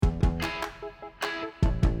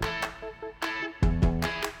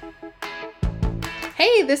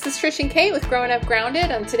Hey, this is Trish and Kate with Growing Up Grounded.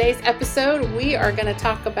 On today's episode, we are going to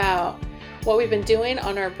talk about what we've been doing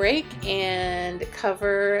on our break and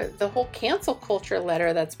cover the whole cancel culture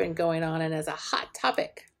letter that's been going on and is a hot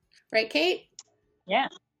topic. Right, Kate? Yeah.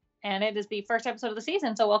 And it is the first episode of the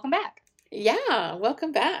season, so welcome back. Yeah,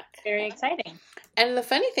 welcome back. Very exciting. And the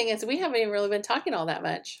funny thing is we haven't even really been talking all that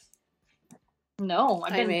much. No,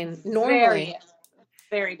 I've been normally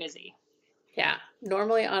very busy. Yeah,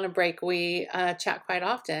 normally on a break we chat quite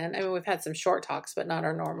often. I mean, we've had some short talks, but not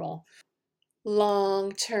our normal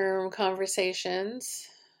long-term conversations.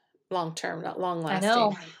 Long-term, not long-lasting. I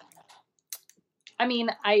know. I mean,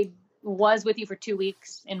 I was with you for 2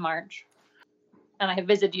 weeks in March, and I have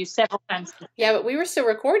visited you several times. Yeah, but we were still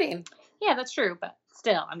recording. Yeah, that's true, but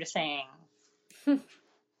still, I'm just saying.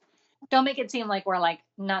 Don't make it seem like we're like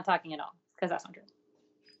not talking at all, because that's not true.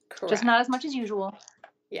 Correct. Just not as much as usual.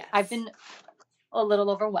 Yes. I've been a little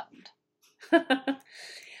overwhelmed.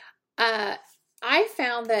 I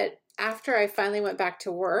found that after I finally went back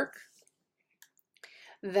to work,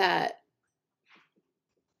 that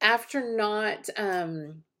after not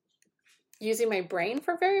using my brain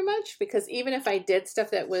for very much, because even if I did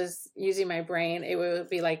stuff that was using my brain, it would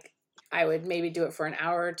be like I would maybe do it for an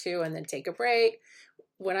hour or two and then take a break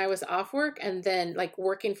when I was off work, and then like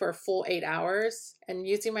working for a full 8 hours and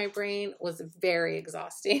using my brain was very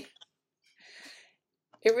exhausting.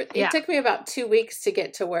 It took me about 2 weeks to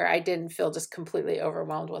get to where I didn't feel just completely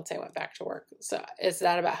overwhelmed once I went back to work. So is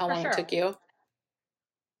that about how long it took you?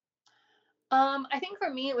 I think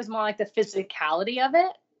for me, it was more like the physicality of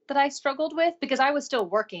it that I struggled with, because I was still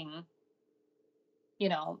working,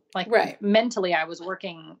 right. Mentally, I was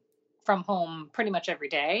working from home pretty much every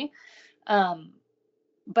day.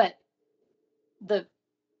 But the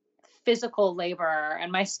physical labor,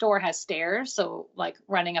 and my store has stairs, so like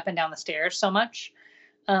running up and down the stairs so much,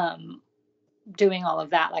 doing all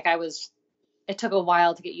of that, it took a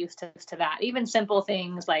while to get used to that. Even simple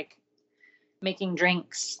things like making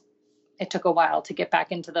drinks, it took a while to get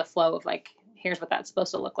back into the flow of like, here's what that's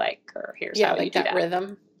supposed to look like, or here's how you do that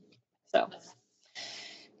rhythm. So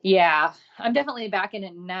yeah, I'm definitely back in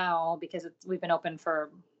it now, because we've been open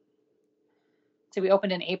we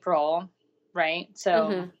opened in April, right?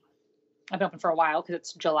 So I've been open for a while, because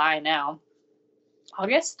it's July now.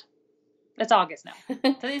 August? It's August now.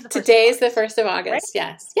 Today's the 1st of August.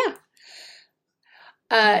 Right? Yes.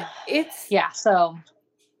 Yeah. So.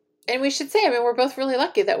 And we should say, I mean, we're both really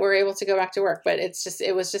lucky that we're able to go back to work, but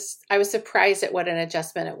I was surprised at what an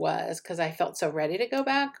adjustment it was, because I felt so ready to go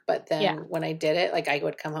back. But then when I did it, like I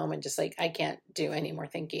would come home and just like, I can't do any more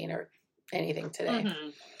thinking or anything today. Mm-hmm.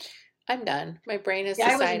 I'm done. My brain has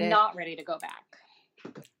decided. I was not ready to go back.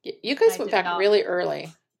 You guys went back really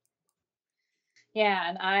early.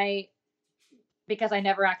 Yeah. And because I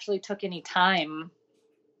never actually took any time,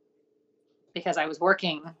 because I was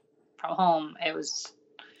working from home, I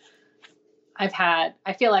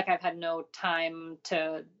feel like I've had no time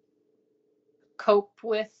to cope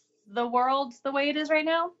with the world the way it is right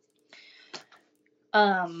now.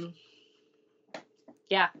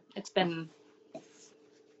 Yeah, it's been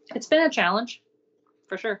a challenge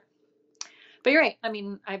for sure. But you're right. I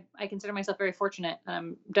mean, I consider myself very fortunate.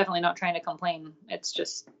 I'm definitely not trying to complain. It's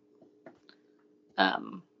just, I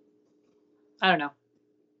don't know.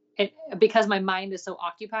 Because my mind is so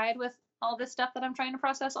occupied with all this stuff that I'm trying to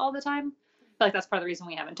process all the time. I feel like that's part of the reason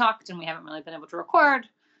we haven't talked and we haven't really been able to record.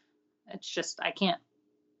 It's just, I can't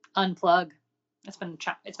unplug. It's been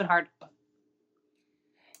hard.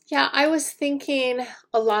 Yeah, I was thinking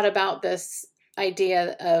a lot about this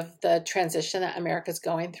idea of the transition that America's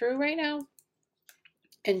going through right now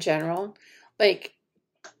in general. Like,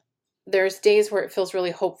 there's days where it feels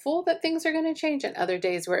really hopeful that things are going to change, and other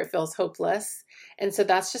days where it feels hopeless. And so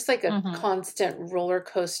that's just like a constant roller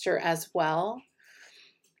coaster as well.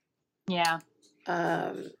 Yeah.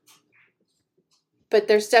 But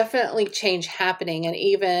there's definitely change happening. And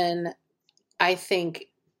even I think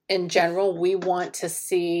in general, we want to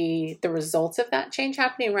see the results of that change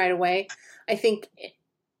happening right away. I think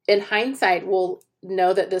in hindsight, we'll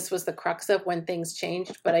know that this was the crux of when things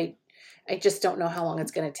changed, but I just don't know how long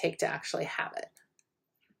it's going to take to actually have it.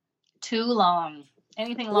 Too long.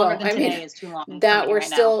 Anything longer than today is too long. That we're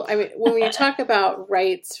still, I mean, when we talk about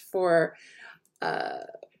rights for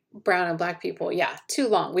brown and black people, yeah, too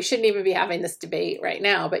long. We shouldn't even be having this debate right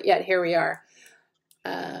now, but yet here we are.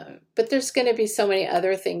 But there's going to be so many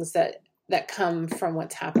other things that come from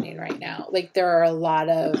what's happening right now. Like, there are a lot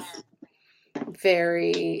of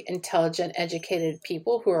very intelligent, educated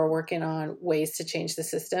people who are working on ways to change the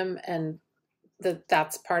system, and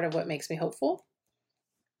that's part of what makes me hopeful.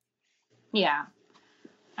 Yeah.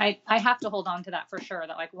 I have to hold on to that for sure,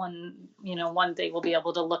 that like one day we'll be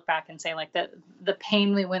able to look back and say like that the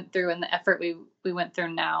pain we went through and the effort we went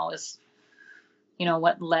through now is,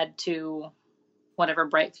 what led to whatever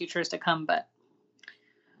bright future is to come. But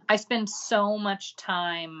I spend so much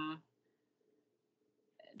time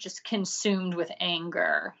just consumed with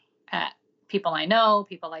anger at people I know,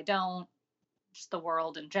 people I don't, just the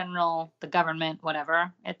world in general, the government,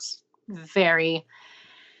 whatever. It's very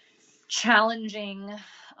challenging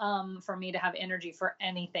for me to have energy for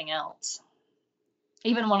anything else.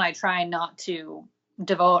 Even when I try not to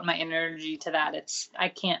devote my energy to that, I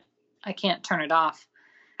can't turn it off.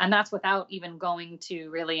 And that's without even going to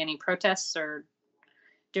really any protests or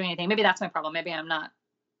doing anything. Maybe that's my problem. Maybe I'm not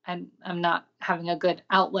having a good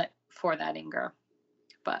outlet for that anger.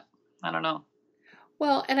 But I don't know.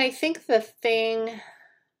 Well, and I think the thing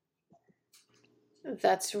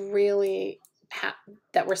that's really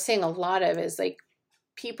that we're seeing a lot of is like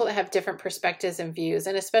people that have different perspectives and views,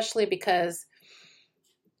 and especially because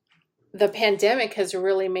the pandemic has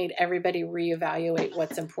really made everybody reevaluate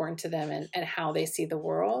what's important to them and how they see the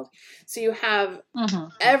world. So you have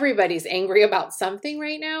everybody's angry about something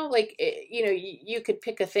right now. Like, you could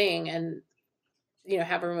pick a thing and,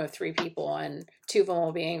 have a room of 3 people and 2 of them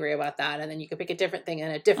will be angry about that. And then you could pick a different thing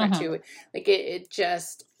and a different 2. Like it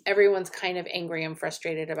just, everyone's kind of angry and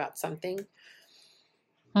frustrated about something.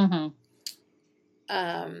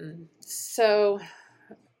 So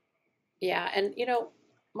yeah. And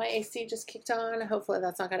my AC just kicked on. Hopefully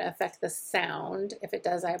that's not going to affect the sound. If it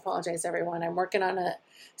does, I apologize, everyone. I'm working on a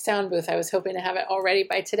sound booth. I was hoping to have it all ready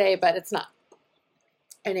by today, but it's not.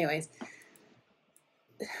 Anyways,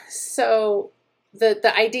 so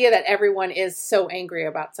the idea that everyone is so angry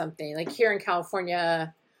about something, like here in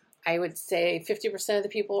California, I would say 50% of the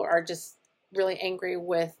people are just really angry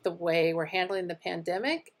with the way we're handling the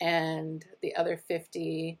pandemic, and the other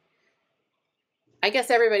 50, I guess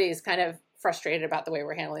everybody is kind of frustrated about the way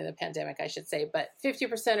we're handling the pandemic, I should say, but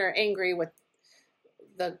 50% are angry with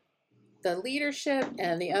the leadership,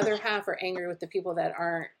 and the other half are angry with the people that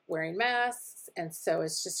aren't wearing masks. And so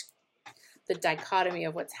it's just the dichotomy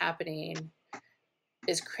of what's happening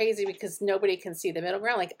is crazy because nobody can see the middle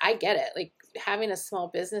ground. Like, I get it. Like, having a small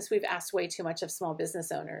business, we've asked way too much of small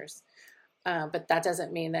business owners. But that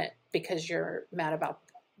doesn't mean that because you're mad about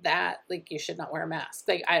that, like, you should not wear a mask.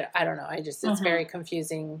 Like, I don't know. It's very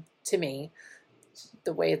confusing to me,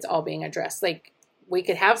 the way it's all being addressed. Like, we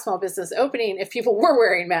could have small business opening if people were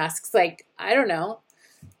wearing masks. Like, I don't know.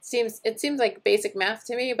 It seems like basic math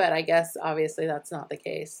to me, but I guess obviously that's not the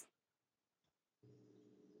case.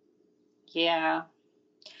 Yeah.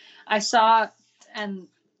 I saw, and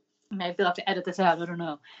maybe I'll have to edit this out, I don't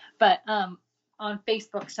know. But on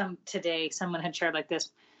Facebook someone had shared like this.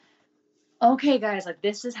 Okay, guys, like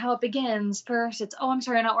this is how it begins. First, it's, oh, I'm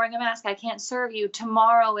sorry, I'm not wearing a mask, I can't serve you.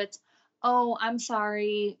 Tomorrow it's, oh, I'm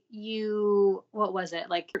sorry, what was it?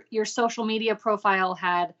 Like your social media profile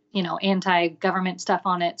had, anti-government stuff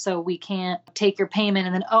on it, so we can't take your payment.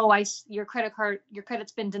 And then, oh, your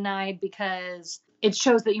credit's been denied because it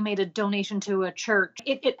shows that you made a donation to a church.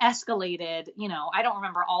 It escalated, I don't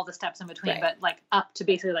remember all the steps in between, right, but like up to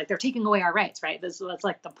basically like they're taking away our rights, right? That's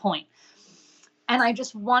like the point. And I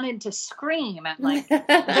just wanted to scream at like,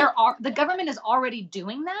 the government is already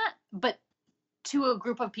doing that, but to a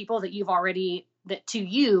group of people that to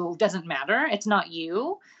you doesn't matter. It's not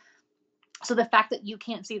you. So the fact that you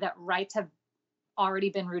can't see that rights have already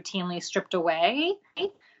been routinely stripped away,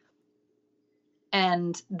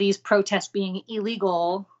 and these protests being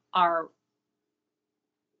illegal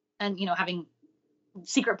and having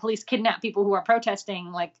secret police kidnap people who are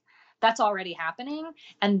protesting, like that's already happening,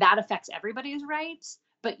 and that affects everybody's rights.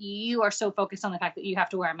 But you are so focused on the fact that you have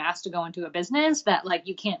to wear a mask to go into a business that like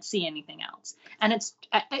you can't see anything else. And it's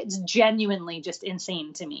genuinely just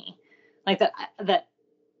insane to me, like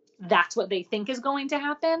that's what they think is going to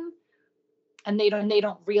happen. And they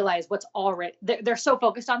don't realize what's already, they're so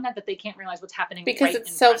focused on that they can't realize what's happening because right in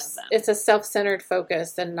front of them. It's a self-centered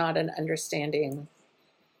focus and not an understanding.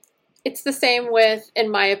 It's the same with,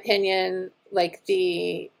 in my opinion, like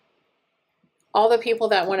all the people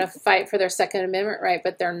that want to fight for their Second Amendment right,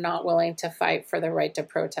 but they're not willing to fight for the right to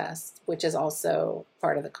protest, which is also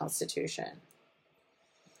part of the Constitution.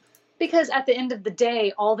 Because at the end of the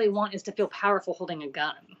day, all they want is to feel powerful holding a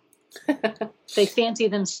gun. They fancy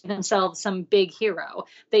themselves some big hero.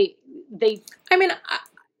 They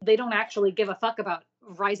don't actually give a fuck about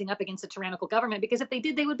rising up against a tyrannical government, because if they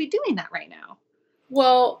did, they would be doing that right now.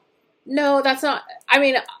 Well, no, that's not. I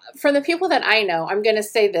mean, from the people that I know, I'm going to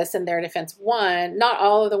say this in their defense. One, not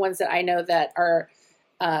all of the ones that I know that are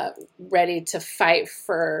ready to fight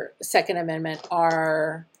for Second Amendment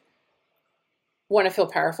are want to feel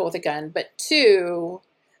powerful with a gun, but two,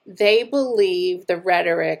 they believe the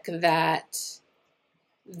rhetoric that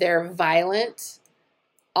they're violent,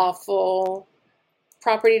 awful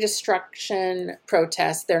property destruction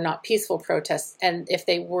protests. They're not peaceful protests. And if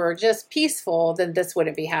they were just peaceful, then this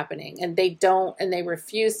wouldn't be happening. And they don't, and they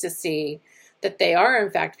refuse to see that they are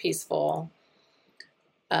in fact peaceful.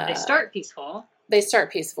 They start peaceful.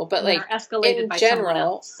 But like they're escalated by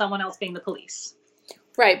general, someone else being the police.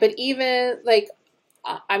 Right. But even like,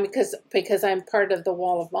 I'm because I'm part of the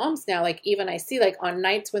Wall of Moms now, like even I see like on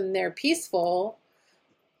nights when they're peaceful,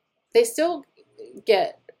 they still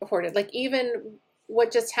get hoarded. Like even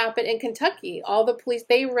what just happened in Kentucky, all the police,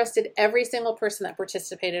 they arrested every single person that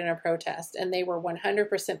participated in a protest and they were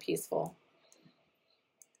 100% peaceful.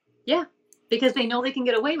 Yeah, because they know they can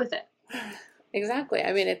get away with it. Exactly.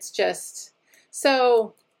 I mean, it's just,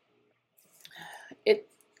 so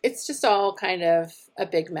it's just all kind of a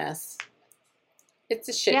big mess. It's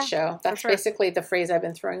a shit show. That's basically the phrase I've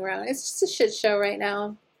been throwing around. It's just a shit show right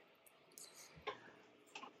now.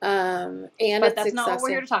 And but that's not what we're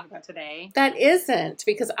here to talk about today. That isn't,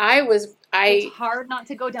 because it's hard not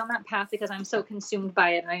to go down that path because I'm so consumed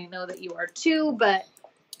by it, and I know that you are too, but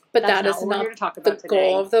that is not the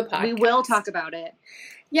goal of the podcast. We will talk about it.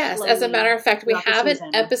 Yes, as a matter of fact, we have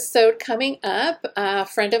an episode coming up. A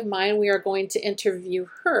friend of mine, we are going to interview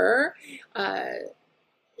her.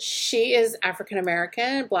 She is African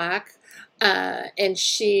American, Black, and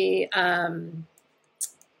she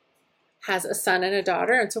has a son and a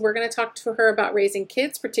daughter. And so we're going to talk to her about raising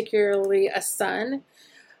kids, particularly a son,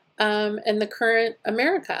 in the current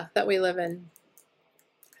America that we live in.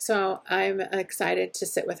 So I'm excited to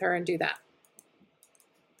sit with her and do that.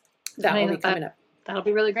 That will be coming up. That'll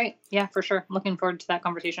be really great. Yeah, for sure. I'm looking forward to that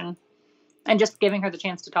conversation. And just giving her the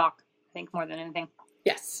chance to talk, I think, more than anything.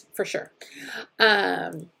 Yes, for sure.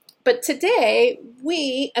 But today,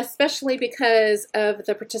 we, especially because of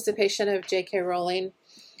the participation of J.K. Rowling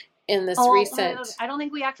in this recent... I don't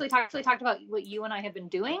think we actually talked about what you and I have been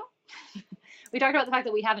doing. We talked about the fact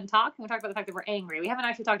that we haven't talked, and we talked about the fact that we're angry. We haven't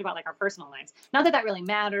actually talked about, like, our personal lives. Not that that really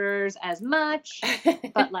matters as much,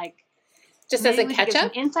 but, like... Just as a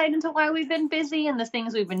catch-up? Insight into why we've been busy and the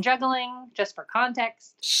things we've been juggling, just for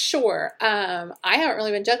context. Sure. I haven't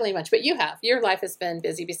really been juggling much, but you have. Your life has been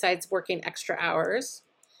busy besides working extra hours.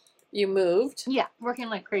 You moved. Yeah, working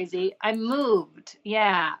like crazy. I moved,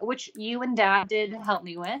 yeah, which you and Dad did help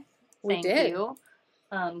me with. Thank you.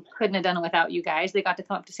 Couldn't have done it without you guys. They got to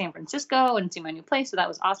come up to San Francisco and see my new place, so that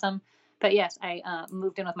was awesome. But yes, I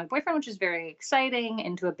moved in with my boyfriend, which is very exciting,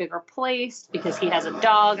 into a bigger place because he has a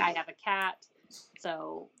dog, I have a cat.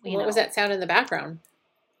 So, what was that sound in the background?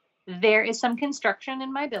 There is some construction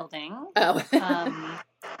in my building. Oh.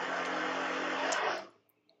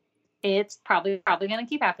 It's probably going to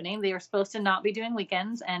keep happening. They were supposed to not be doing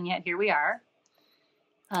weekends, and yet here we are.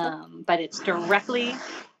 But it's directly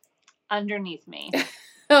underneath me.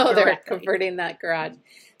 They're converting that garage.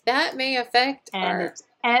 That may affect it's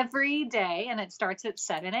every day, and it starts at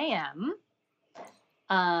 7 a.m.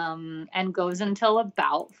 And goes until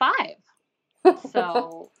about 5.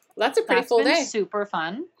 So that's a pretty full day. Super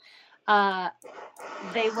fun.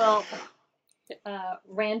 They will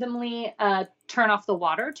randomly turn off the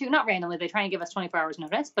water too. Not randomly, they try and give us 24 hours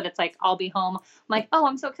notice, but it's like I'll be home. I'm like, oh,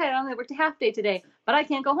 I'm so excited. I only worked a half day today, but I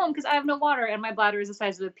can't go home because I have no water and my bladder is the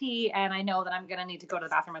size of a pea, and I know that I'm gonna need to go to the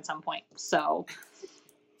bathroom at some point. So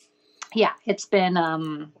yeah, it's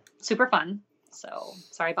been super fun. So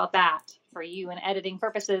sorry about that for you and editing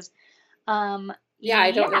purposes.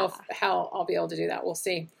 I don't know how I'll be able to do that. We'll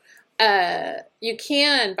see. You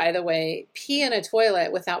can, by the way, pee in a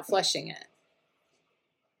toilet without flushing it.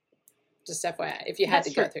 Just FYI, if you had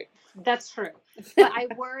to go through. That's true. But I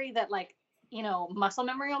worry that, like, muscle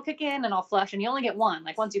memory will kick in and I'll flush, and you only get one.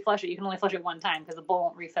 Like, once you flush it, you can only flush it one time because the bowl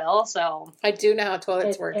won't refill. So I do know how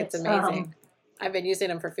toilets work. It's amazing. I've been using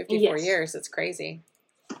them for 54 years. It's crazy.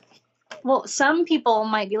 Well, some people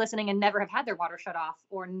might be listening and never have had their water shut off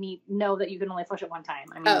or know that you can only flush it one time.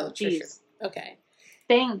 I mean, geez. True. Okay.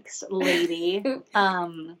 Thanks, lady.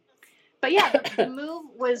 But yeah, the move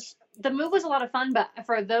was a lot of fun. But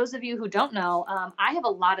for those of you who don't know, I have a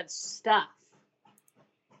lot of stuff.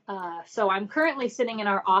 So I'm currently sitting in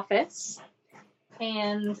our office,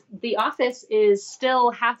 and the office is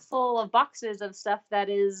still half full of boxes of stuff that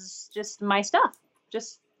is just my stuff,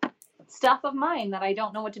 just stuff of mine that I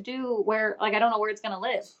don't know what to do, I don't know where it's going to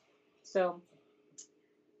live. So,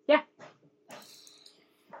 yeah.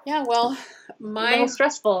 Yeah, well, a little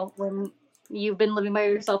stressful when you've been living by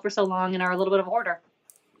yourself for so long and are a little bit of a hoarder.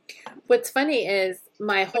 What's funny is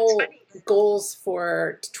my whole goals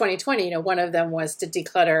for 2020, one of them was to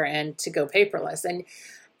declutter and to go paperless. And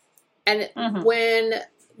Mm-hmm. when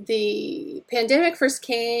the pandemic first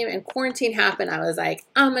came and quarantine happened, I was like,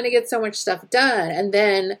 I'm going to get so much stuff done. And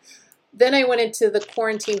then I went into the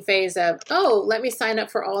quarantine phase of, oh, let me sign up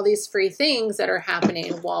for all these free things that are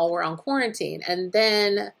happening while we're on quarantine. And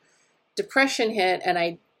then depression hit and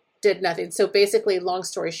I did nothing. So basically, long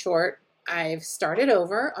story short, I've started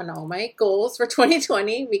over on all my goals for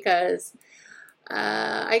 2020 because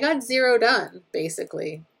I got zero done,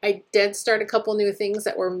 basically. I did start a couple new things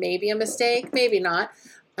that were maybe a mistake, maybe not.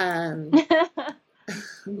 But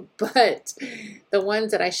the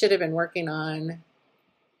ones that I should have been working on,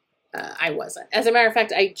 I wasn't. As a matter of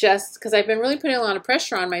fact, because I've been really putting a lot of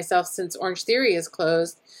pressure on myself since Orange Theory is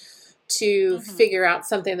closed to figure out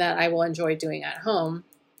something that I will enjoy doing at home.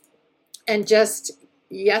 And just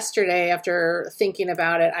yesterday, after thinking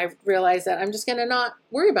about it, I realized that I'm just going to not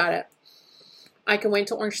worry about it. I can wait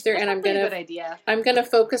till Orange Theory, and I'm gonna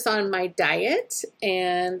focus on my diet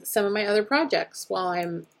and some of my other projects while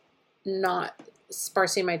I'm not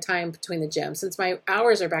sparsing my time between the gym. Since my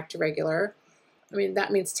hours are back to regular, I mean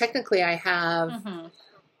that means technically I have,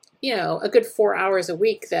 a good 4 hours a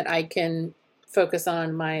week that I can focus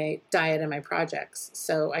on my diet and my projects,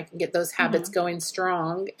 so I can get those habits going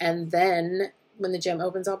strong. And then when the gym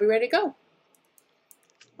opens, I'll be ready to go.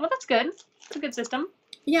 Well, that's good. It's a good system.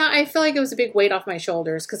 Yeah, I feel like it was a big weight off my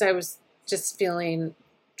shoulders because I was just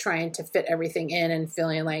trying to fit everything in and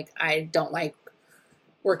feeling like I don't like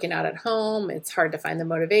working out at home. It's hard to find the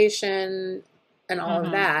motivation and all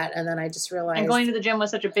of that. And then I just realized... And going to the gym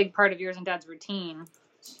was such a big part of yours and Dad's routine.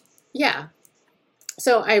 Yeah.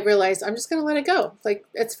 So I realized I'm just going to let it go. Like,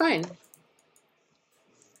 it's fine.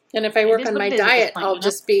 And if I work on my diet, I'll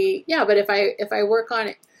just be... Yeah, but if I work on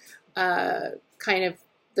it, kind of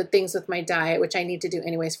the things with my diet, which I need to do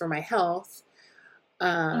anyways for my health,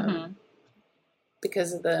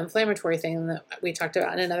 because of the inflammatory thing that we talked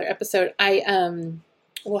about in another episode, I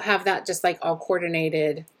will have that just like all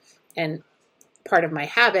coordinated and part of my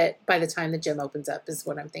habit by the time the gym opens up is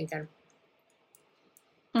what I'm thinking.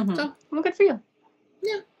 So, well, good for you.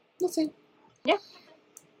 Yeah, we'll see. Yeah.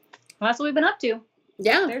 Well, that's what we've been up to.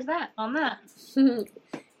 Yeah. There's that on that.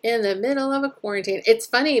 In the middle of a quarantine. It's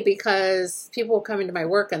funny because people will come into my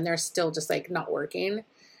work and they're still just like not working.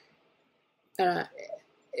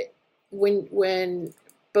 When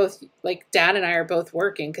both like Dad and I are both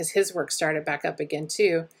working because his work started back up again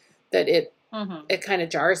too, that it kind of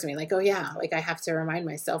jars me. Like, oh yeah, like I have to remind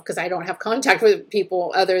myself because I don't have contact with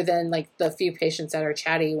people other than like the few patients that are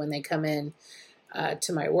chatty when they come in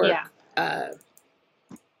to my work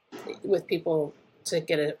with people to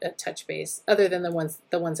get a touch base, other than the ones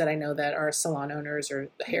that I know that are salon owners or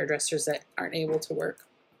hairdressers that aren't able to work.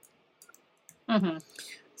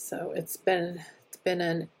 So it's been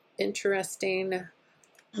an interesting.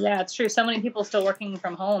 Yeah, it's true. So many people still working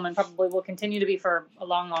from home and probably will continue to be for a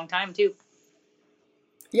long, long time too.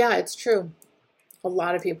 Yeah, it's true. A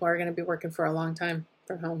lot of people are going to be working for a long time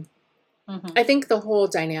from home. I think the whole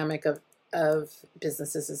dynamic of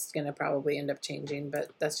businesses is going to probably end up changing,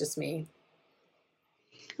 but that's just me.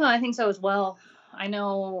 Well, I think so as well. I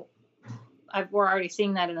know we're already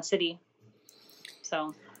seeing that in the city.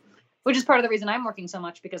 So, which is part of the reason I'm working so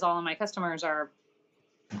much, because all of my customers are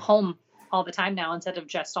home all the time now instead of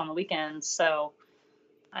just on the weekends. So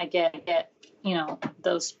I get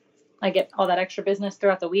I get all that extra business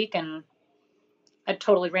throughout the week and at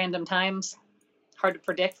totally random times. Hard to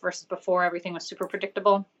predict versus before everything was super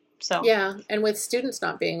predictable. So yeah, and with students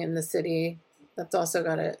not being in the city, that's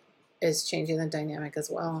also is changing the dynamic as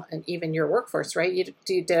well, and even your workforce, right?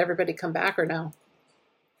 Did everybody come back or no?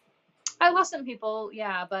 I lost some people,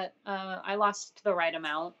 yeah, but I lost the right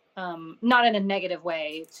amount. Not in a negative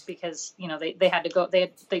way, because they had to go.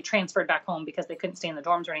 They transferred back home because they couldn't stay in the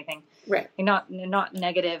dorms or anything. Right. Not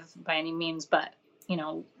negative by any means, but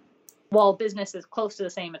while business is close to the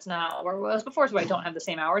same, it's not where it was before. So I don't have the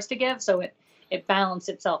same hours to give. So it balanced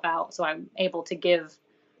itself out. So I'm able to give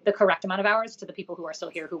the correct amount of hours to the people who are still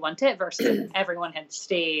here who want it, versus if everyone had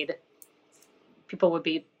stayed, people would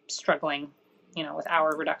be struggling, with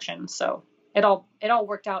hour reduction. So it all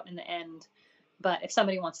worked out in the end. But if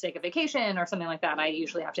somebody wants to take a vacation or something like that, I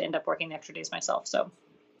usually have to end up working the extra days myself. So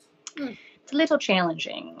it's a little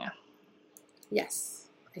challenging. Yes,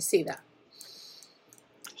 I see that.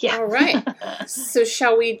 Yeah. All right. So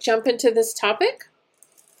shall we jump into this topic?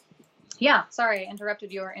 Yeah. Sorry, I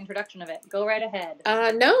interrupted your introduction of it. Go right ahead.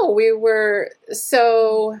 No,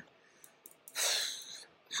 so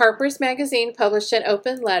Harper's Magazine published an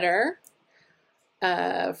open letter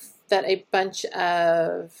that a bunch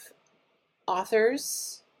of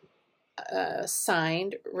authors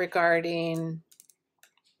signed regarding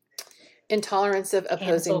intolerance of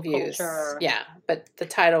opposing Cancel views. culture. Yeah, but the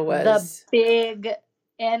title The was big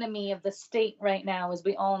enemy of the state right now, as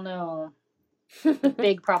we all know. The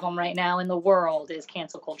big problem right now in the world is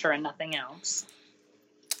cancel culture and nothing else.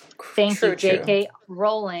 Thank you, J.K.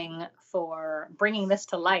 Rowling, for bringing this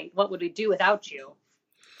to light. What would we do without you?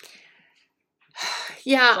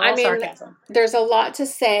 Yeah, It's all I mean, sarcasm. there's a lot to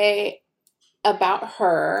say about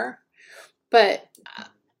her, but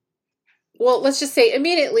well, let's just say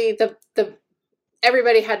immediately the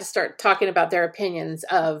everybody had to start talking about their opinions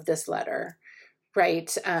of this letter,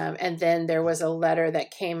 right? And then there was a letter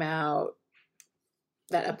that came out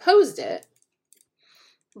that opposed it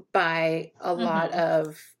by a lot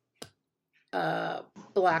of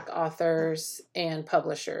Black authors and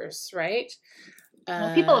publishers, right?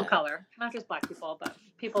 Well, people of color, not just Black people, but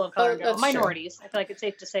people of color in general. Minorities. True. I feel like it's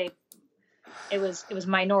safe to say it was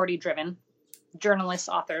minority driven. Journalists,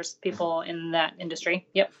 authors, people in that industry.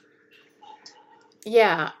 Yep.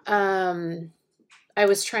 Yeah. I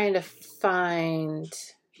was trying to find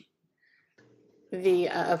the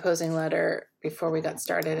opposing letter before we got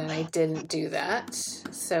started, and I didn't do that.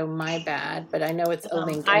 So my bad, but I know it's a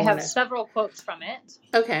link. I have several quotes from it.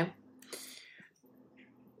 Okay.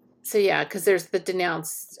 So yeah, because there's the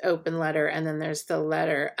denounced open letter, and then there's the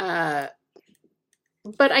letter.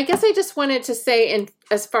 But I guess I just wanted to say,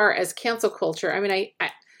 as far as cancel culture, I mean,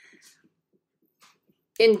 I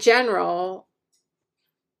in general,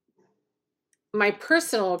 my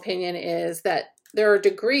personal opinion is that there are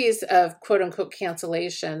degrees of quote unquote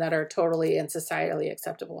cancellation that are totally and societally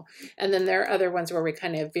acceptable. And then there are other ones where we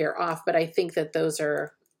kind of veer off, but I think that those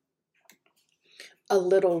are a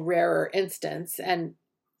little rarer instance. And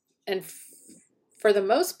for the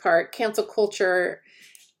most part, cancel culture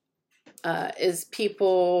is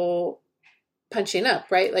people punching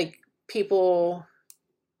up, right? Like people,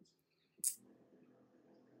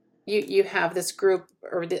 you have this group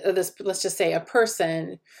or this, let's just say a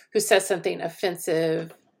person who says something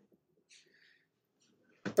offensive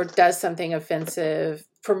or does something offensive,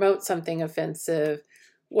 promotes something offensive,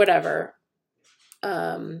 whatever.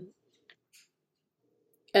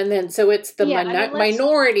 And then, so it's the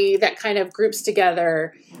minority that kind of groups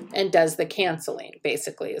together and does the canceling,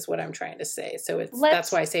 basically, is what I'm trying to say. So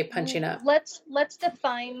that's why I say punching up. Let's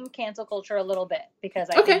define cancel culture a little bit, because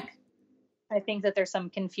I think that there's some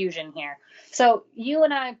confusion here. So you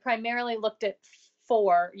and I primarily looked at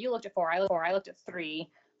four. You looked at four. I looked at 3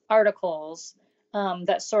 articles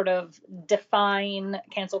that sort of define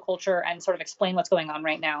cancel culture and sort of explain what's going on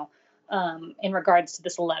right now in regards to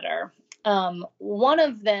this letter. One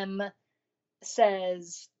of them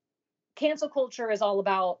says cancel culture is all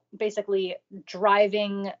about basically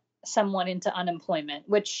driving someone into unemployment,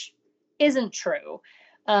 which isn't true.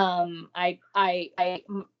 I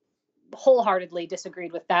wholeheartedly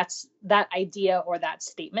disagreed with that idea or that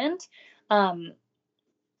statement,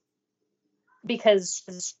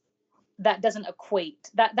 because that doesn't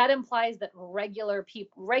equate. That implies that regular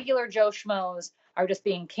people, regular Joe Schmoes, are just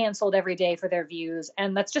being canceled every day for their views,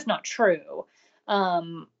 and that's just not true.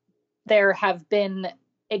 There have been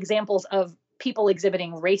examples of people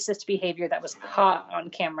exhibiting racist behavior that was caught on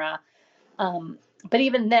camera, but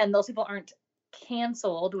even then, those people aren't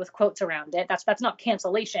canceled with quotes around it. That's not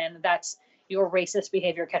cancellation. That's your racist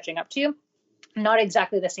behavior catching up to you. Not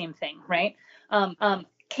exactly the same thing, right?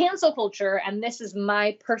 Cancel culture, and this is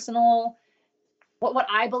my personal, what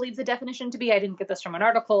I believe the definition to be. I didn't get this from an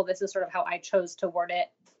article. This is sort of how I chose to word it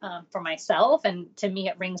for myself, and to me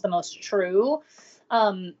it rings the most true.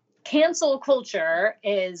 Cancel culture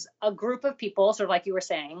is a group of people, sort of like you were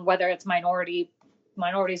saying, whether it's minorities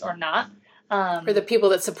or not. Or the people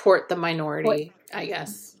that support the minority, I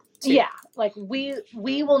guess. Too. Yeah, like we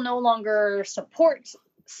will no longer support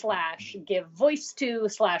 / give voice to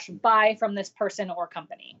 / buy from this person or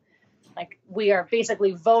company. Like, we are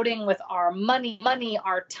basically voting with our money,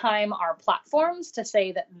 our time, our platforms to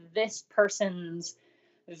say that this person's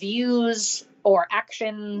views or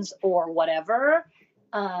actions or whatever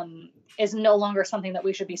is no longer something that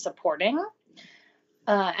we should be supporting.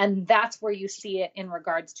 And that's where you see it in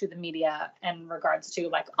regards to the media and regards to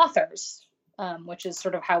like authors, which is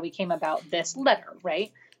sort of how we came about this letter,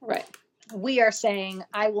 right? Right. We are saying,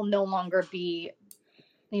 I will no longer be,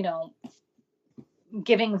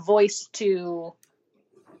 giving voice to,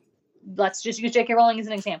 let's just use J.K. Rowling as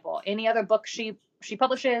an example. Any other book she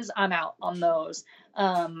publishes, I'm out on those.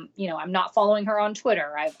 I'm not following her on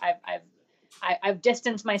Twitter. I've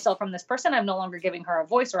distanced myself from this person. I'm no longer giving her a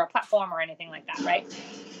voice or a platform or anything like that, right?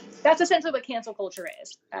 That's essentially what cancel culture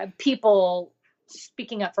is. People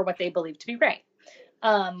speaking up for what they believe to be right.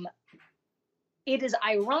 It is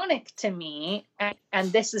ironic to me,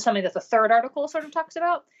 and this is something that the third article sort of talks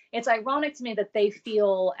about. It's ironic to me that they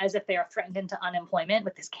feel as if they are threatened into unemployment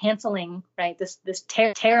with this canceling, right? This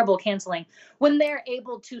terrible canceling, when they're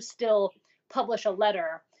able to still publish a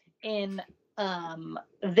letter in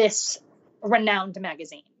this renowned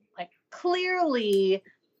magazine. Like, clearly,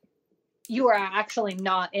 you are actually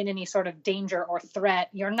not in any sort of danger or threat.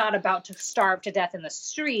 You're not about to starve to death in the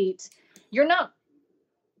street. You're not.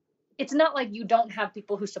 It's not like you don't have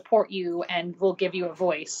people who support you and will give you a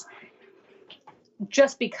voice.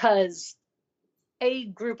 Just because a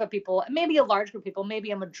group of people, maybe a large group of people,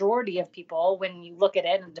 maybe a majority of people, when you look at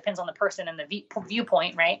it, and it depends on the person and the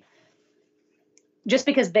viewpoint, right? Just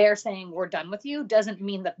because they're saying we're done with you doesn't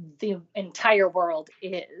mean that the entire world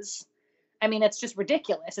is. I mean, it's just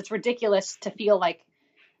ridiculous. It's ridiculous to feel like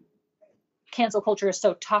cancel culture is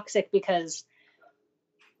so toxic because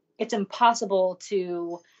it's impossible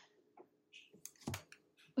to,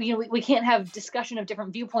 we can't have discussion of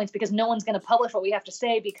different viewpoints because no one's going to publish what we have to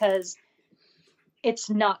say because it's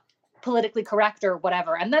not politically correct or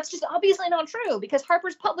whatever. And that's just obviously not true because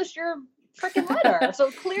Harper's published your freaking letter. So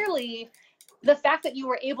clearly the fact that you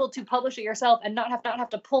were able to publish it yourself and not have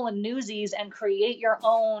to pull in Newsies and create your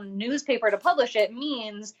own newspaper to publish it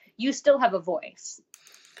means you still have a voice.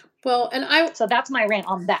 Well, so that's my rant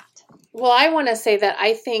on that. Well, I want to say that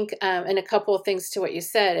I think, and a couple of things to what you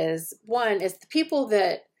said is, one is the people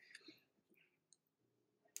that,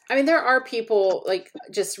 I mean, there are people, like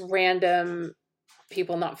just random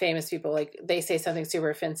people, not famous people, like they say something super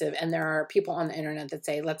offensive, and there are people on the internet that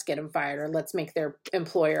say, let's get them fired or let's make their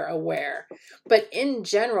employer aware. But in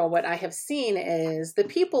general, what I have seen is the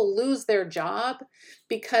people lose their job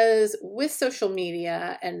because with social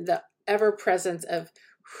media and the ever presence of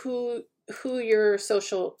who your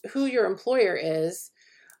employer is,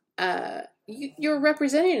 you're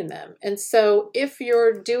representing them. And so if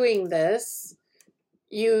you're doing this,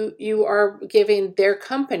 you are giving their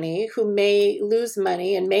company, who may lose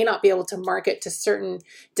money and may not be able to market to certain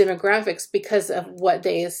demographics because of what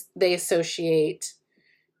they associate,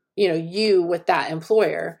 you with that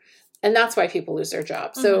employer. And that's why people lose their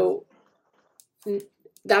job. Mm-hmm. So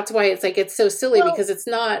that's why it's so silly, because it's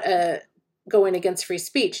not going against free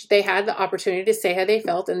speech. They had the opportunity to say how they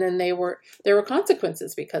felt, and then there were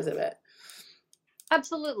consequences because of it.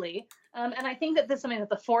 Absolutely. And I think that this is something that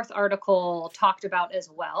the fourth article talked about as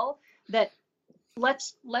well, that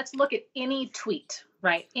let's look at any tweet,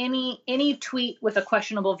 right? Any tweet with a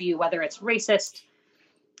questionable view, whether it's racist,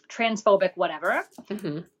 transphobic, whatever.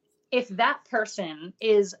 Mm-hmm. If that person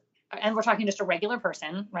is, and we're talking just a regular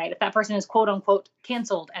person, right? If that person is quote unquote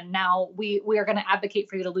canceled and now we are going to advocate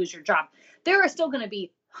for you to lose your job, there are still going to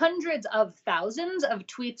be hundreds of thousands of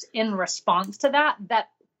tweets in response to that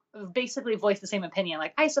basically voice the same opinion.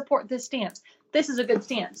 Like, I support this stance. This is a good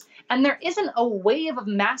stance. And there isn't a wave of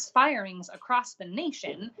mass firings across the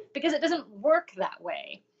nation because it doesn't work that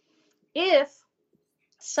way. If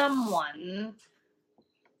someone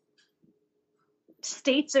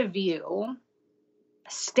states a view,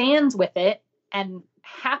 stands with it, and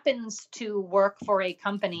happens to work for a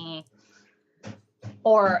company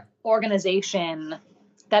or organization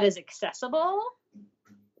that is accessible,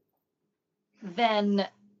 then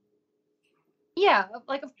yeah,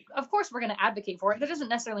 like, of course we're going to advocate for it. That doesn't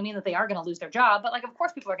necessarily mean that they are going to lose their job, but like, of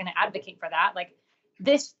course people are going to advocate for that. Like,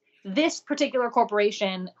 this particular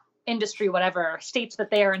corporation, industry, whatever, states that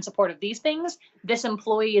they are in support of these things. This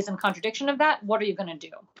employee is in contradiction of that. What are you going to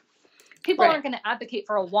do? People aren't going to advocate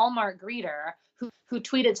for a Walmart greeter who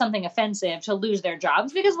tweeted something offensive to lose their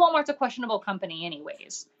jobs because Walmart's a questionable company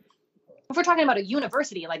anyways. If we're talking about a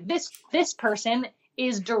university, like this person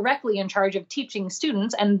is directly in charge of teaching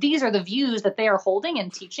students, and these are the views that they are holding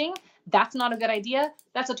and teaching, that's not a good idea.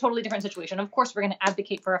 That's a totally different situation. Of course, we're going to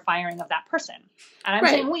advocate for a firing of that person. And I'm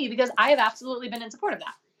saying we because I have absolutely been in support of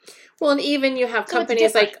that. Well, and even you have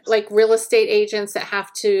companies like real estate agents that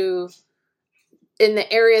have to, in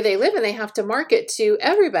the area they live in, they have to market to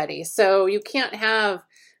everybody. So you can't have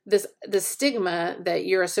the stigma that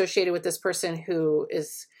you're associated with this person who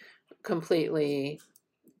is completely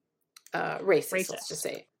racist, let's just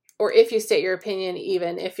say. Or if you state your opinion,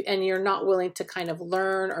 and you're not willing to kind of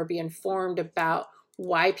learn or be informed about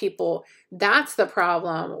why people, that's the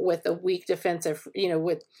problem with a weak defensive,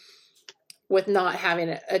 with not having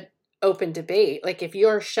a open debate. Like, if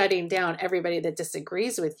you're shutting down everybody that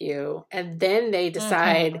disagrees with you, and then they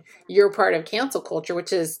decide you're part of cancel culture,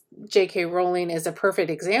 which is J.K. Rowling is a perfect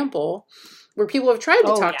example. where people have tried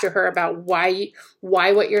to Oh, talk yeah. to her about why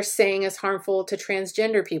what you're saying is harmful to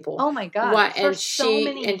transgender people. Oh my God. Why, For so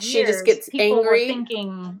many years, she just gets people were angry.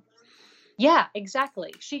 thinking, yeah,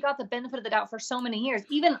 exactly. She got the benefit of the doubt for so many years.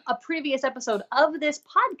 Even a previous episode of this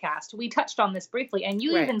podcast, we touched on this briefly, and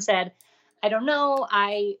you Right. even said, I don't know,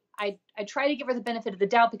 I try to give her the benefit of the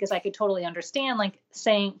doubt because I could totally understand, like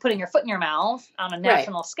saying, putting your foot in your mouth on a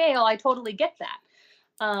national scale. I totally get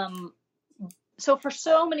that. So for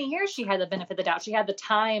so many years, she had the benefit of the doubt. She had the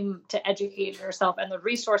time to educate herself and the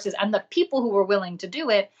resources and the people who were willing to do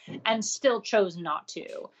it, and still chose not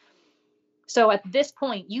to. So at this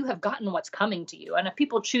point, you have gotten what's coming to you. And if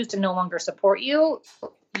people choose to no longer support you,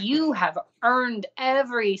 you have earned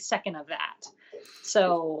every second of that.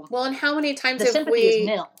 So, well, and how many times the have sympathy is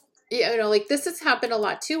nil. You know, like this has happened a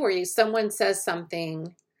lot too, where someone says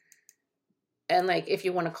something, and like, if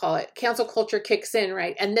you want to call it, cancel culture kicks in,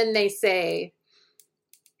 right? And then they say,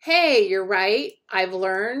 hey, you're right. I've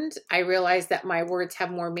learned. I realize that my words have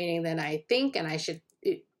more meaning than I think, and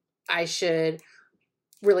I should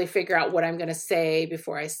really figure out what I'm going to say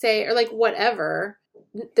before I say, or like whatever.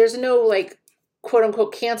 There's no like quote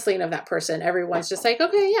unquote canceling of that person. Everyone's just like,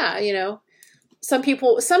 okay, yeah, you know. Some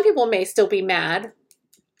people may still be mad,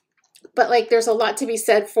 but like there's a lot to be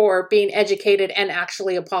said for being educated and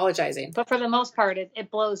actually apologizing. But for the most part, it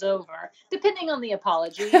blows over, depending on the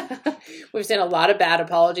apology. We've seen a lot of bad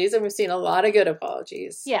apologies, and we've seen a lot of good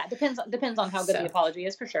apologies. Yeah, depends on how good the apology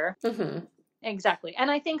is, for sure. Mm-hmm. Exactly. And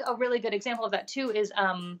I think a really good example of that too is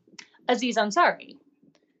Aziz Ansari,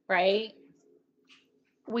 right?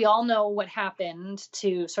 We all know what happened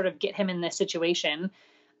to sort of get him in this situation.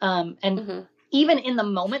 And even in the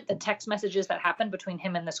moment, the text messages that happened between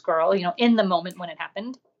him and this girl, you know, in the moment when it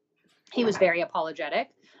happened, he was very apologetic.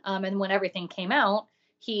 And when everything came out,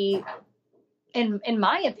 he, in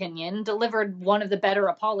my opinion, delivered one of the better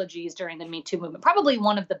apologies during the Me Too movement, probably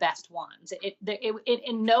one of the best ones. It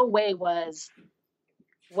in no way was,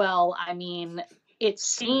 well, I mean, it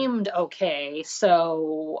seemed okay,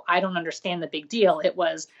 so I don't understand the big deal. It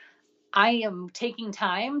was, I am taking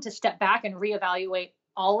time to step back and reevaluate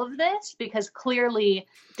all of this, because clearly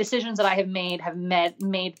decisions that I have made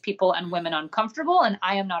people and women uncomfortable, and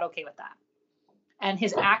I am not okay with that. And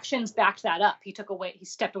his actions backed that up. He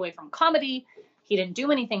stepped away from comedy. He didn't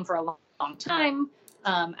do anything for a long time.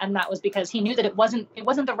 And that was because he knew that it wasn't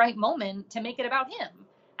the right moment to make it about him.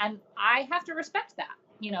 And I have to respect that,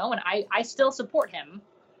 you know, and I still support him.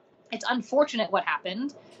 It's unfortunate what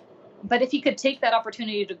happened, but if he could take that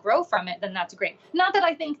opportunity to grow from it, then that's great. Not that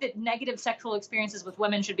I think that negative sexual experiences with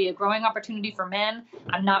women should be a growing opportunity for men.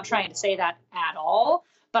 I'm not trying to say that at all,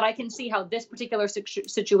 but I can see how this particular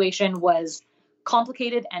situation was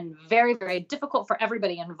complicated and very, very difficult for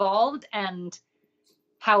everybody involved, and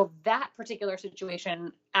how that particular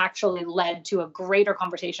situation actually led to a greater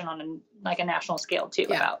conversation on a national scale too,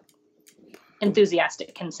 about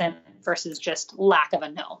enthusiastic consent versus just lack of a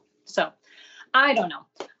no. So I don't know.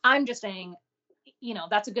 I'm just saying, you know,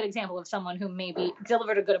 that's a good example of someone who maybe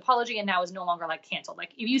delivered a good apology and now is no longer like canceled.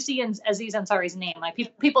 Like if you see Aziz Ansari's name, like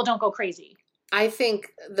people don't go crazy. I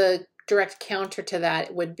think the direct counter to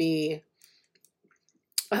that would be,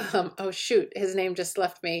 oh shoot, his name just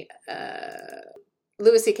left me.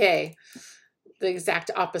 Louis C.K., the exact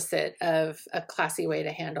opposite of a classy way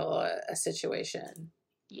to handle a situation.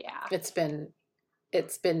 Yeah, it's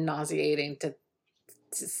been nauseating to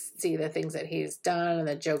see the things that he's done and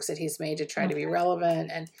the jokes that he's made to try to be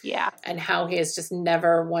relevant, and how he has just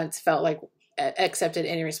never once felt like accepted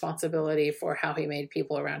any responsibility for how he made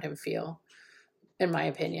people around him feel, in my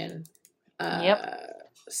opinion.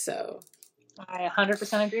 So I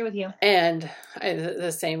 100% agree with you. And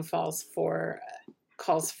the same calls for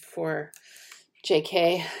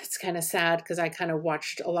JK. It's kind of sad because I kind of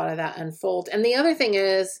watched a lot of that unfold. And the other thing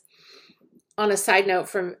is, on a side note,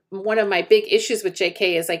 from one of my big issues with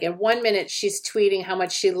JK is, like, in 1 minute she's tweeting how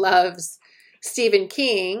much she loves Stephen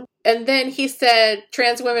King, and then he said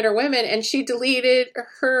trans women are women, and she deleted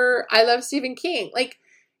her I love Stephen King. Like,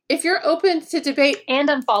 if you're open to debate, and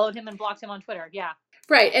unfollowed him and blocked him on Twitter,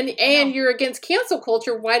 right, and you're against cancel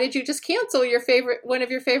culture, why did you just cancel one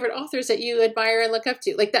of your favorite authors that you admire and look up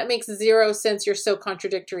to? Like, that makes zero sense. You're so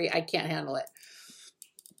contradictory. I can't handle it.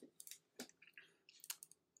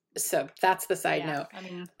 So that's the side note. I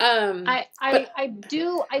mean, I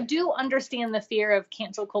do understand the fear of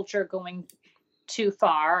cancel culture going too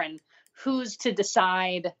far, and who's to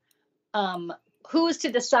decide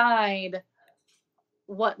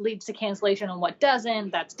what leads to cancellation and what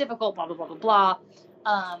doesn't. That's difficult, blah blah blah blah blah.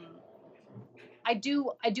 I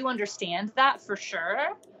do understand that for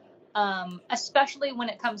sure, especially when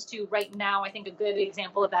it comes to right now. I think a good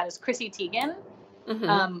example of that is Chrissy Teigen.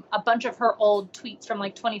 Mm-hmm. A bunch of her old tweets from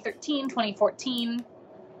like 2013, 2014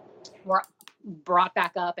 were brought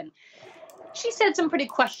back up, and she said some pretty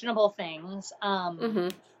questionable things. Mm-hmm.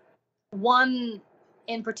 One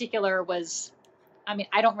in particular was, I mean,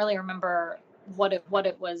 I don't really remember what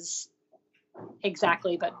it was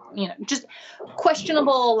exactly, but you know, just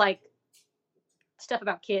questionable like stuff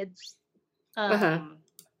about kids. Uh-huh.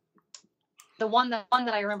 The one that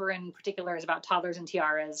I remember in particular is about toddlers and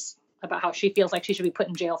tiaras, about how she feels like she should be put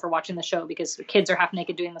in jail for watching the show because the kids are half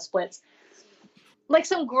naked doing the splits. Like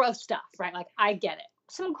some gross stuff, right? Like I get it,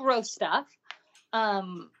 some gross stuff.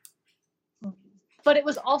 But it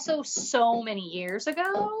was also so many years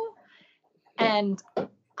ago, and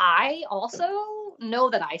I also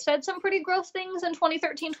know that I said some pretty gross things in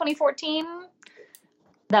 2013, 2014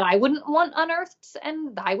 that I wouldn't want unearthed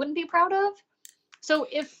and I wouldn't be proud of. So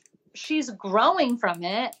if she's growing from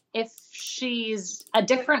it, if she's a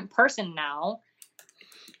different person now,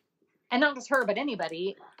 and not just her, but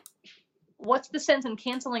anybody, what's the sense in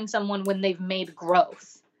canceling someone when they've made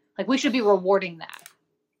growth? Like, we should be rewarding that.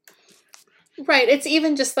 Right. It's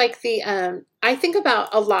even just like the, I think about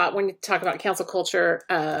a lot when you talk about cancel culture,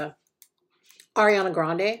 Ariana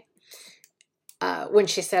Grande, when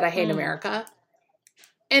she said, I hate America.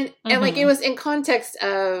 And like, it was in context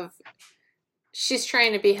of, she's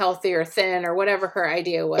trying to be healthy or thin or whatever her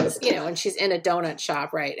idea was, you know, and she's in a donut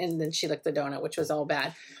shop, right? And then she licked the donut, which was all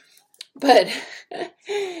bad. But,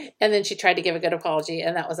 and then she tried to give a good apology,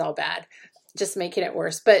 and that was all bad, just making it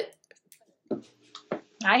worse. But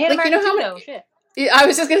I hate America too, though. Shit. I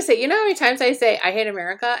was just going to say, you know how many times I say I hate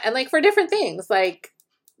America? And like for different things, like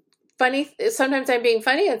funny, sometimes I'm being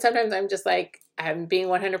funny and sometimes I'm just like, I'm being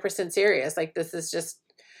 100% serious. Like this is just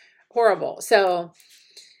horrible. So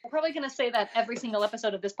we're probably going to say that every single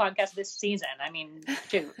episode of this podcast this season. I mean,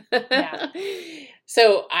 shoot. Yeah.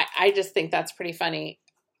 So I just think that's pretty funny.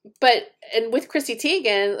 But, and with Chrissy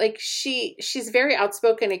Teigen, like she's very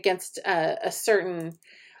outspoken against a certain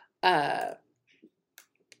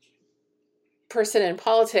person in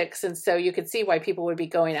politics. And so you could see why people would be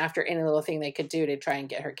going after any little thing they could do to try and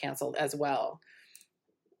get her canceled as well.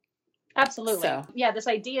 Absolutely. So. Yeah, this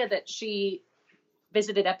idea that she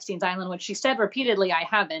visited Epstein's Island, which she said repeatedly, I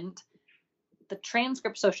haven't. The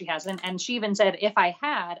transcript, so she hasn't. And she even said, if I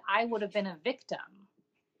had, I would have been a victim.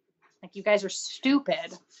 Like, you guys are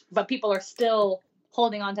stupid. But people are still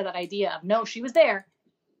holding on to that idea of, no, she was there.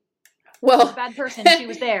 Well, she was a bad person. She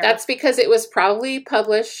was there. That's because it was probably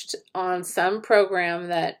published on some program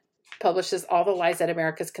that publishes all the lies that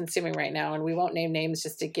America's consuming right now. And we won't name names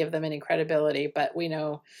just to give them any credibility, but we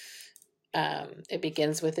know it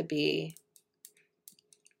begins with a B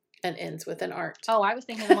and ends with an art. Oh, I was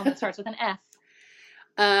thinking the one that starts with an F.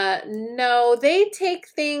 No, they take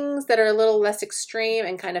things that are a little less extreme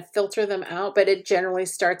and kind of filter them out, but it generally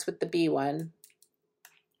starts with the B one.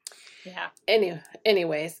 Yeah.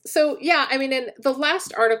 Anyways, so yeah, I mean, in the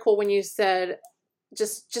last article, when you said,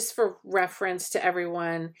 just for reference to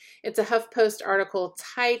everyone, it's a HuffPost article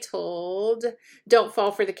titled "Don't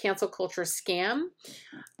Fall for the Cancel Culture Scam,"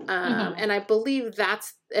 and I believe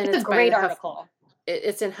it's a great article.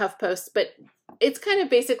 It's in HuffPost, but it's kind of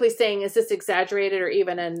basically saying, is this exaggerated or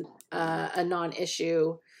even a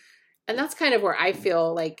non-issue? And that's kind of where I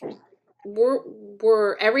feel like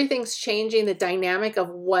we're everything's changing. The dynamic of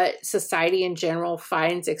what society in general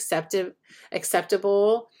finds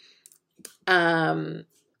acceptable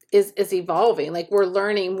is evolving. Like we're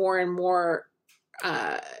learning more and more,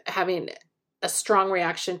 having a strong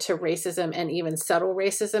reaction to racism and even subtle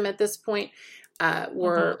racism at this point.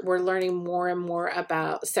 We're learning more and more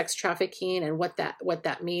about sex trafficking and what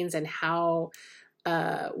that means and how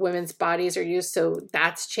women's bodies are used. So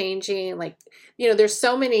that's changing. Like, you know, there's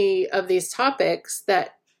so many of these topics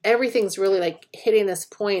that everything's really like hitting this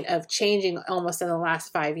point of changing almost in the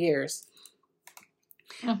last 5 years.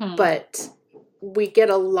 But we get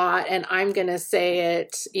a lot, and I'm going to say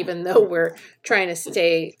it, even though we're trying to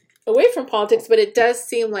stay away from politics, but it does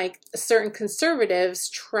seem like certain conservatives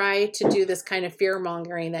try to do this kind of fear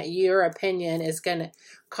mongering that your opinion is going to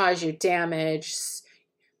cause you damage.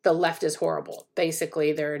 The left is horrible.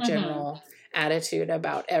 Basically, their general attitude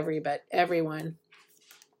about everyone.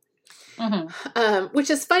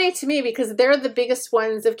 Which is funny to me because they're the biggest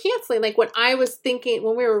ones of canceling. Like what I was thinking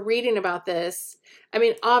when we were reading about this, I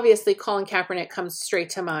mean, obviously Colin Kaepernick comes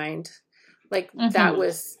straight to mind. Like that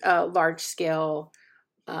was a large scale.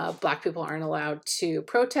 Black people aren't allowed to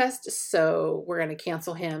protest, so we're going to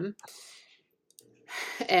cancel him.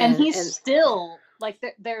 And he's still like,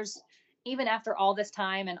 there's even after all this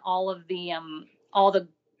time and all of the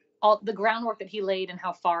all the groundwork that he laid and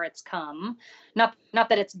how far it's come. Not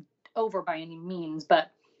that it's over by any means,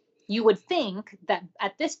 but you would think that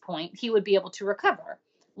at this point he would be able to recover,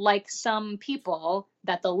 like some people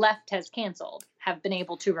that the left has canceled have been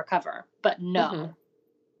able to recover. But no,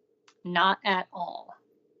 not at all.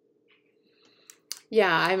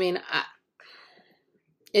 Yeah, I mean,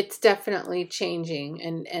 it's definitely changing,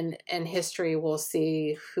 and history will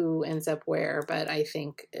see who ends up where. But I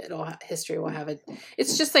think history will have it.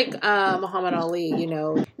 It's just like Muhammad Ali, you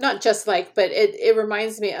know, not just like, but it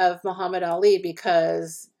reminds me of Muhammad Ali,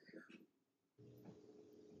 because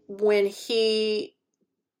when he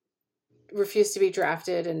refused to be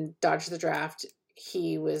drafted and dodged the draft,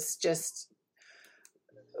 he was just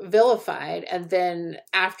vilified. And then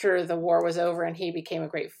after the war was over and he became a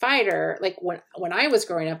great fighter, like when I was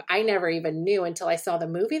growing up, I never even knew until I saw the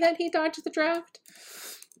movie that he dodged the draft.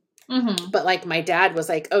 But like my dad was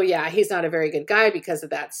like, oh yeah, he's not a very good guy because of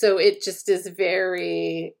that. So it just is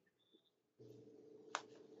very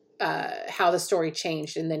how the story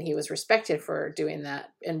changed, and then he was respected for doing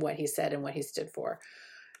that and what he said and what he stood for.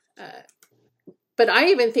 But I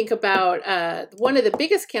even think about one of the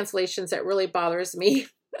biggest cancellations that really bothers me.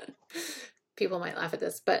 People might laugh at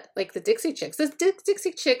this, but like the Dixie Chicks. The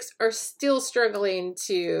Dixie Chicks are still struggling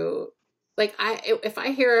to, like, if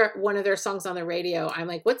I hear one of their songs on the radio, I'm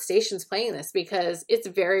like, what station's playing this? Because it's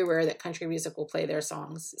very rare that country music will play their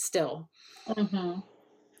songs still.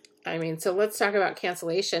 I mean, so let's talk about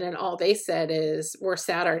cancellation. And all they said is, we're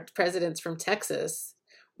sad our president's from Texas,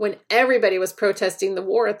 when everybody was protesting the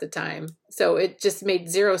war at the time. So it just made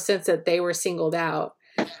zero sense that they were singled out.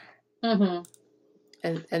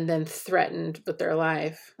 And then threatened with their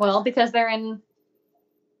life. Well, because they're in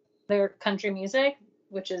their country music,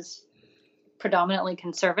 which is predominantly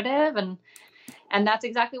conservative, and that's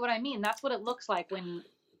exactly what I mean. That's what it looks like when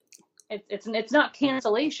it's not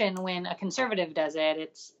cancellation when a conservative does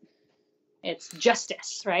it. It's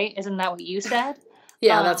justice, right? Isn't that what you said?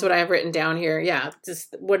 Yeah, that's what I have written down here. Yeah,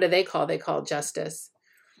 just what do they call? They call it justice.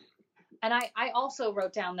 And I also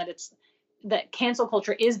wrote down that cancel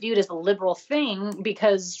culture is viewed as a liberal thing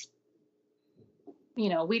because, you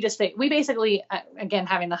know, we basically, again,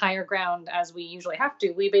 having the higher ground as we usually have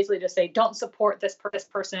to, we basically just say, don't support this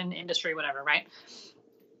person, industry, whatever, right?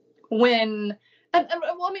 Well,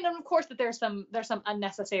 I mean, and of course that there's some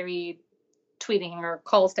unnecessary tweeting or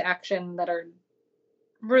calls to action that are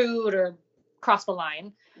rude or cross the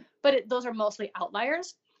line, but those are mostly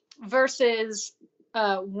outliers versus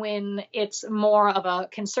when it's more of a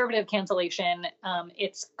conservative cancellation.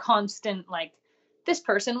 It's constant, like, this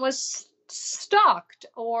person was stalked,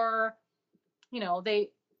 or, you know,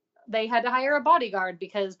 they had to hire a bodyguard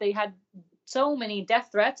because they had so many death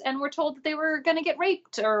threats and were told that they were going to get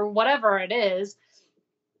raped, or whatever it is.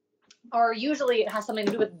 Or usually it has something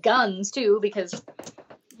to do with guns too, because,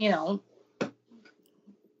 you know,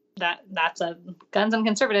 that's guns and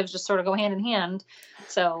conservatives just sort of go hand in hand.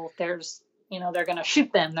 So there's, you know, they're going to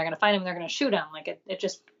shoot them, they're going to find them, they're going to shoot them. Like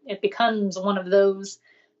it becomes one of those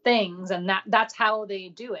things. And that's how they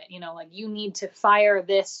do it. You know, like, you need to fire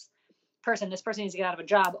this person needs to get out of a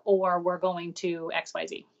job, or we're going to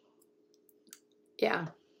XYZ. Yeah.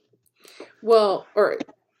 Well, or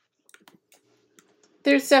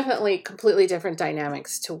there's definitely completely different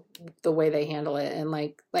dynamics to the way they handle it. And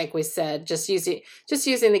like we said, just using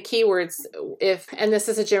the keywords, and this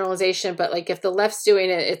is a generalization, but like if the left's doing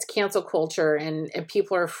it, it's cancel culture, and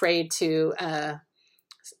people are afraid to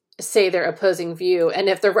say their opposing view. And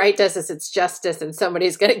if the right does this, it's justice and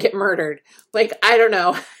somebody's going to get murdered. Like, I don't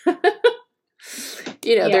know.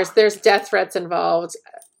 You know, yeah. There's death threats involved.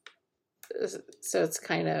 So it's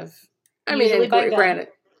kind of, I mean, and granted,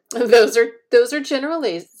 those are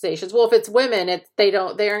generalizations. Well, if it's women, they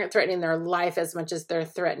aren't threatening their life as much as they're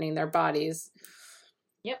threatening their bodies.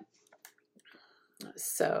 Yep.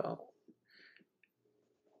 So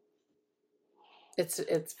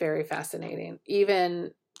it's very fascinating.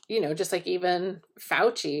 Even, you know, just like even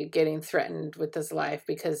Fauci getting threatened with his life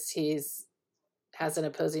because has an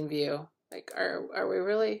opposing view. Like, are we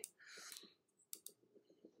really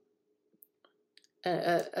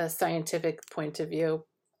a scientific point of view,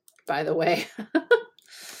 by the way?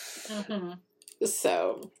 Mm-hmm.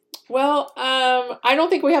 So, well, I don't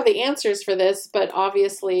think we have the answers for this, but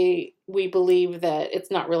obviously we believe that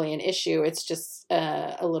it's not really an issue. It's just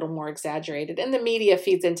a little more exaggerated, and the media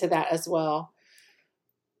feeds into that as well.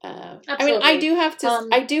 I mean, I do have to.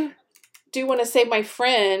 I do want to say my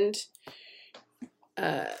friend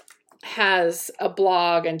has a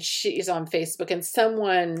blog, and she's on Facebook, and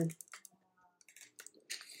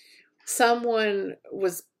someone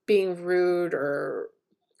was being rude or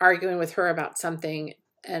arguing with her about something,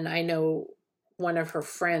 and I know one of her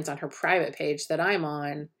friends on her private page that I'm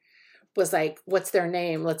on was like, what's their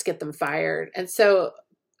name? Let's get them fired. And so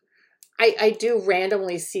I do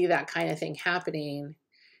randomly see that kind of thing happening.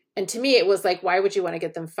 And to me, it was like, why would you want to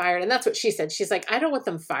get them fired? And that's what she said. She's like, I don't want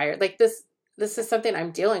them fired. Like this is something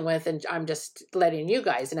I'm dealing with. And I'm just letting you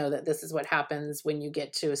guys know that this is what happens when you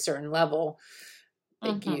get to a certain level.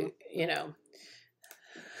 Like you know,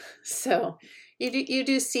 so you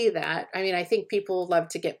do see that. I mean, I think people love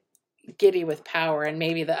to get giddy with power, and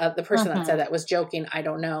maybe the person that said that was joking. I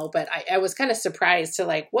don't know. But I was kind of surprised to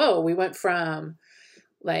like, whoa, we went from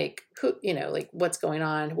like, who, you know, like what's going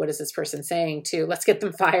on? What is this person saying to let's get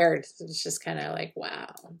them fired? It's just kind of like,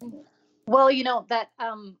 wow. Well, you know, that,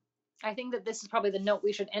 I think that this is probably the note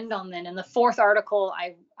we should end on then. In the fourth article,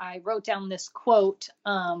 I wrote down this quote,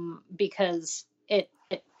 because it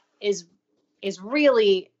is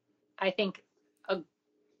really, I think,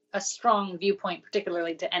 a strong viewpoint,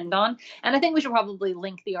 particularly to end on. And I think we should probably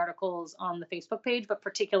link the articles on the Facebook page, but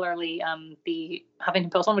particularly the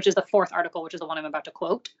Huffington Post one, which is the fourth article, which is the one I'm about to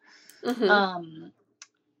quote.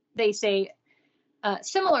 They say,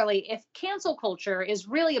 similarly, if cancel culture is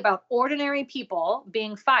really about ordinary people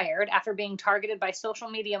being fired after being targeted by social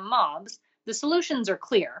media mobs, the solutions are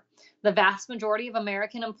clear. The vast majority of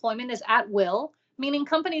American employment is at will, meaning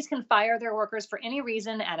companies can fire their workers for any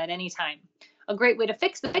reason and at any time. A great way to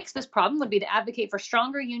fix this problem would be to advocate for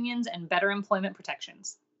stronger unions and better employment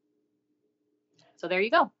protections. So there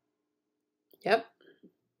you go. Yep.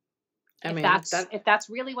 If that's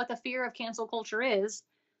really what the fear of cancel culture is,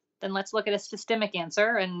 then let's look at a systemic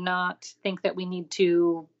answer and not think that we need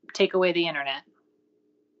to take away the internet.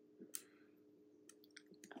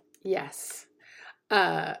 Yes.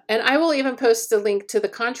 And I will even post a link to the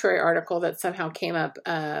contrary article that somehow came up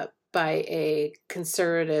by a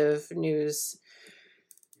conservative news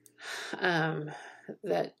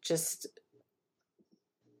that just,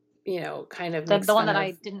 you know, kind of the one that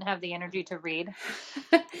I didn't have the energy to read.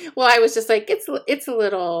 Well, I was just like, it's a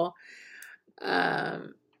little,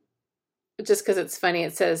 just because it's funny.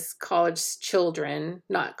 It says college children,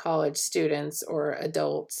 not college students or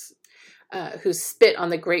adults, who spit on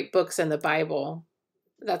the great books in the Bible.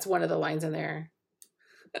 That's one of the lines in there.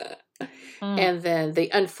 And then the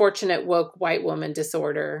unfortunate woke white woman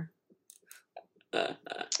disorder.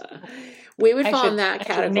 We would fall in that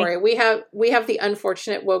category. We have the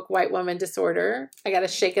unfortunate woke white woman disorder. I got to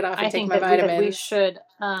shake it off and take my vitamins. We should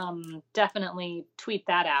definitely tweet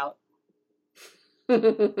that out.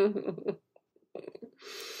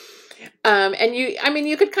 And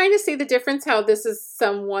you could kind of see the difference, how this is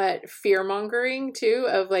somewhat fear mongering too,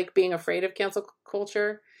 of like being afraid of cancel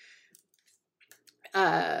culture.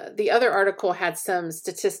 The other article had some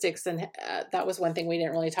statistics, and that was one thing we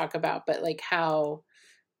didn't really talk about, but like how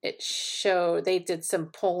it showed, they did some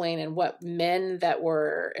polling and what men that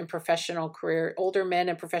were in professional career, older men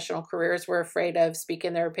in professional careers were afraid of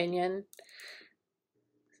speaking their opinion.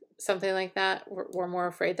 Something like that. Were more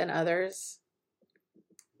afraid than others.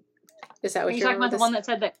 Is that what you're talking about? The one that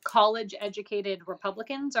said that college educated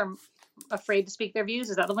Republicans are afraid to speak their views?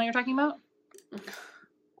 Is that the one you're talking about?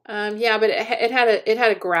 Yeah, but it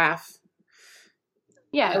had a graph.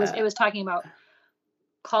 Yeah, it was talking about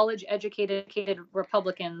college educated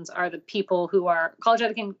Republicans are the people who are college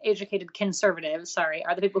educated conservatives. Sorry,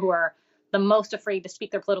 are the people who are the most afraid to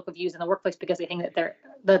speak their political views in the workplace because they think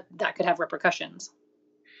that that could have repercussions.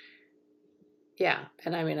 Yeah,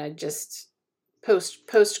 and I mean, I just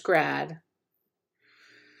post grad,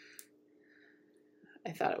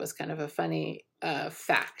 I thought it was kind of a funny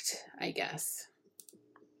fact, I guess.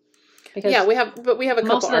 Because yeah, we have a couple articles that we read.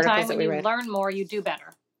 Most of the time, when you learn more, you do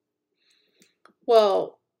better.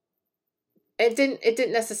 Well, it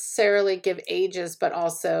didn't necessarily give ages, but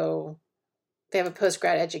also they have a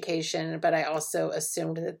post-grad education, but I also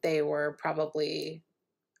assumed that they were probably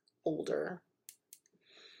older.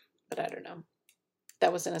 But I don't know.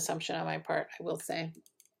 That was an assumption on my part, I will say.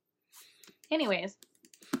 Anyways,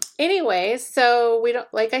 so we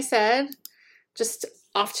don't, like I said, just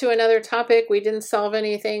off to another topic. We didn't solve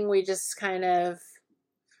anything. We just kind of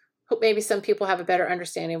hope maybe some people have a better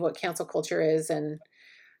understanding of what cancel culture is and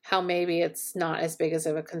how maybe it's not as big as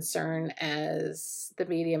of a concern as the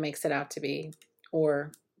media makes it out to be,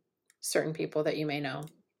 or certain people that you may know.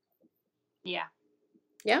 Yeah.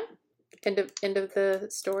 Yeah. End of the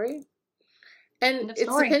story. And it's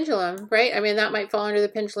the pendulum, right? I mean, that might fall under the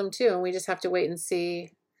pendulum too, and we just have to wait and see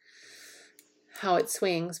how it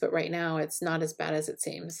swings. But right now, it's not as bad as it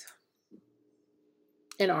seems,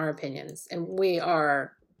 in our opinions. And we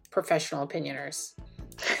are professional opinioners.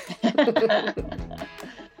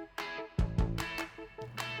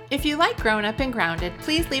 If you like Grown Up and Grounded,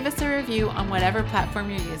 please leave us a review on whatever platform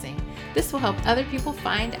you're using. This will help other people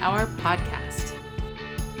find our podcast.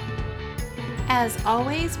 As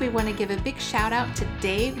always, we want to give a big shout out to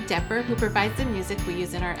Dave Depper, who provides the music we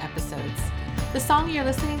use in our episodes. The song you're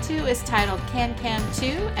listening to is titled Can Can 2,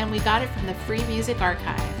 and we got it from the Free Music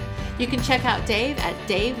Archive. You can check out Dave at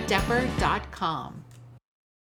davedepper.com.